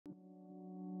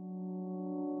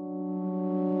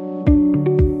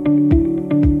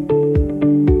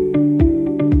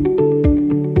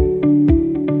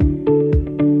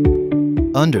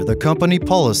Under the company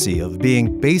policy of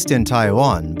being based in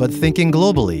Taiwan but thinking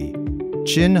globally,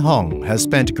 Chin Hong has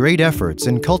spent great efforts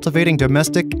in cultivating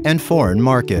domestic and foreign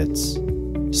markets.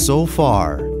 So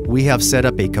far, we have set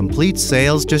up a complete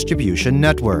sales distribution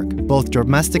network, both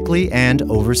domestically and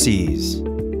overseas.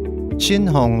 Chin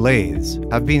Hong lathes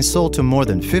have been sold to more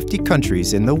than 50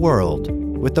 countries in the world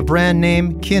with the brand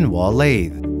name Kinwa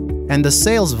Lathe, and the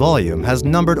sales volume has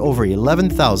numbered over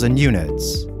 11,000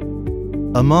 units,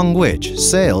 among which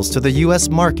sales to the US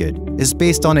market is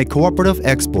based on a cooperative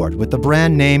export with the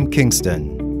brand name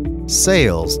KINGSTON.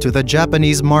 Sales to the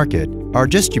Japanese market are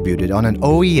distributed on an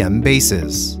OEM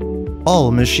basis.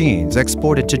 All machines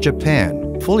exported to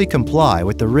Japan fully comply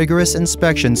with the rigorous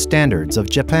inspection standards of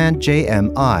Japan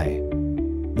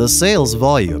JMI. The sales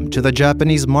volume to the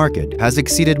Japanese market has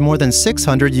exceeded more than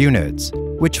 600 units,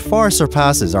 which far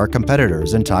surpasses our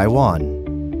competitors in Taiwan.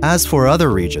 As for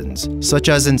other regions, such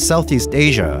as in Southeast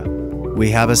Asia, we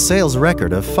have a sales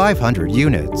record of 500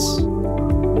 units.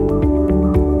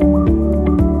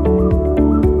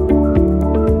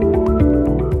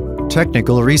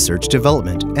 Technical research,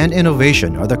 development, and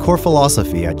innovation are the core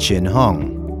philosophy at Chin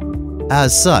Hong.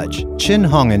 As such, Chin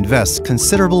Hong invests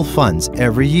considerable funds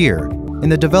every year in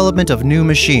the development of new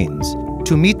machines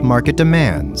to meet market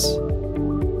demands.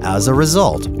 As a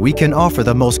result, we can offer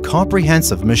the most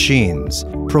comprehensive machines,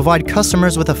 provide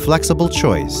customers with a flexible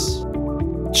choice.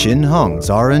 Chin Hong's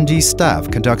R&D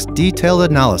staff conducts detailed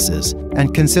analysis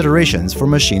and considerations for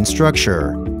machine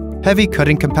structure, heavy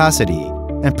cutting capacity,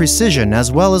 and precision,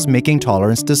 as well as making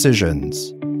tolerance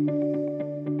decisions.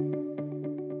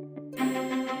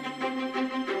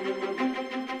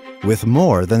 With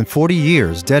more than 40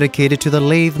 years dedicated to the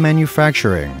lathe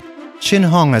manufacturing, Chin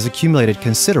Hong has accumulated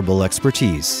considerable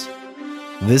expertise.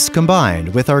 This,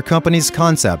 combined with our company's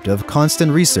concept of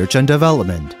constant research and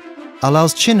development,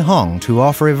 allows Chin Hong to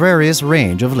offer a various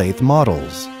range of lathe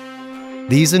models.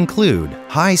 These include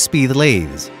high-speed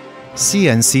lathes,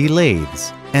 CNC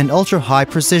lathes, and ultra-high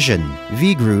precision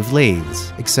V-groove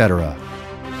lathes, etc.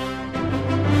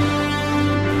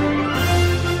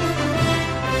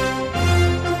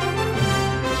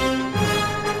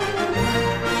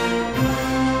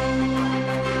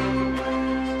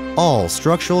 All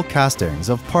structural castings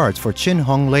of parts for Chin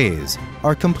Hong lathes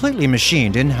are completely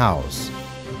machined in-house.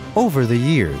 Over the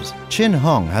years, Chin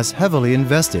Hong has heavily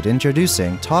invested in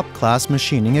introducing top-class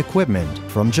machining equipment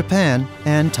from Japan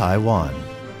and Taiwan.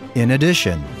 In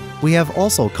addition, we have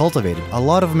also cultivated a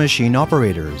lot of machine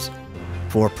operators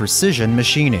for precision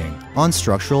machining on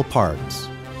structural parts.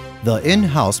 The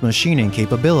in-house machining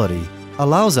capability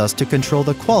allows us to control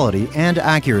the quality and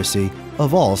accuracy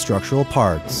of all structural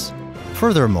parts.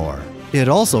 Furthermore, it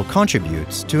also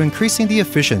contributes to increasing the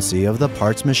efficiency of the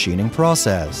parts machining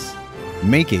process,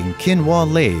 making Kinwa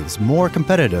lathes more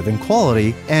competitive in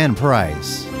quality and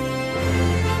price.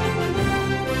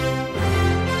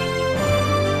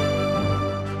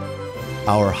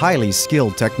 Our highly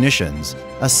skilled technicians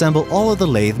assemble all of the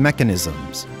lathe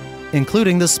mechanisms,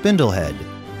 including the spindle head,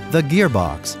 the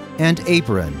gearbox, and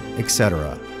apron,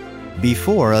 etc.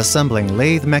 Before assembling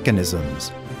lathe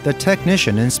mechanisms, the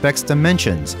technician inspects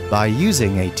dimensions by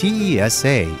using a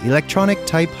TESA electronic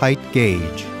type height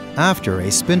gauge. After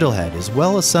a spindle head is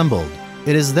well assembled,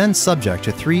 it is then subject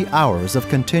to 3 hours of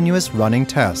continuous running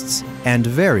tests and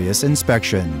various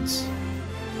inspections.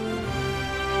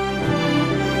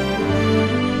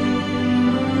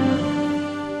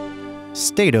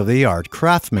 State-of-the-art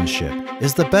craftsmanship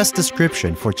is the best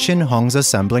description for Chin Hong's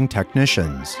assembling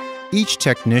technicians. Each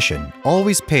technician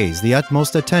always pays the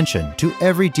utmost attention to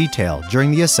every detail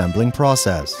during the assembling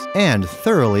process and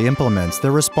thoroughly implements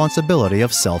their responsibility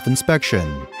of self-inspection.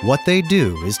 What they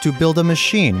do is to build a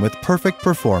machine with perfect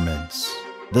performance.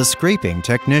 The scraping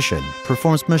technician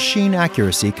performs machine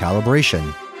accuracy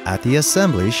calibration at the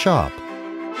assembly shop.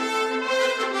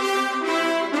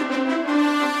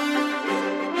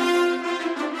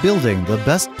 Building the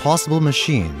best possible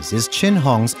machines is Chin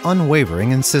Hong's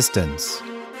unwavering insistence.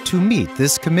 To meet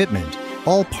this commitment,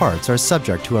 all parts are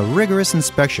subject to a rigorous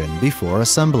inspection before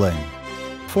assembling.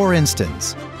 For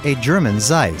instance, a German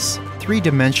Zeiss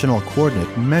 3-dimensional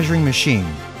coordinate measuring machine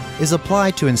is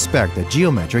applied to inspect the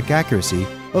geometric accuracy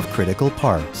of critical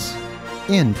parts.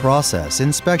 In-process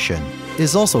inspection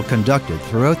is also conducted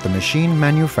throughout the machine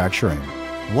manufacturing.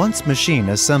 Once machine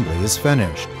assembly is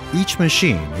finished, each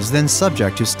machine is then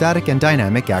subject to static and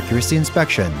dynamic accuracy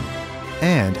inspection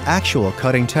and actual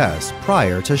cutting tests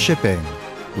prior to shipping.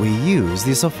 We use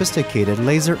the sophisticated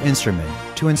laser instrument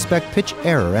to inspect pitch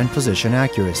error and position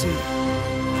accuracy.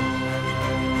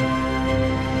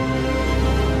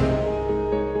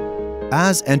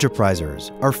 As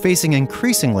enterprisers are facing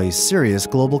increasingly serious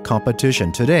global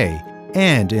competition today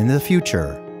and in the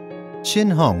future,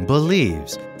 Qin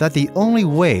believes that the only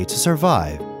way to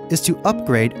survive is to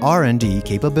upgrade R&D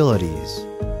capabilities,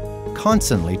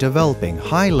 constantly developing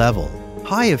high-level,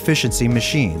 high-efficiency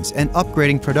machines and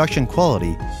upgrading production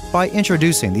quality by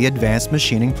introducing the advanced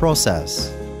machining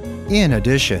process. In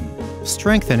addition,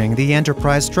 strengthening the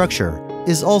enterprise structure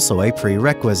is also a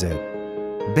prerequisite.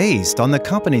 Based on the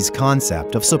company's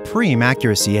concept of supreme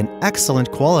accuracy and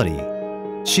excellent quality,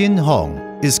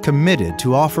 Qin is committed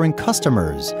to offering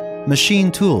customers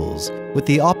machine tools with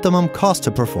the optimum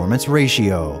cost-to-performance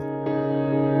ratio.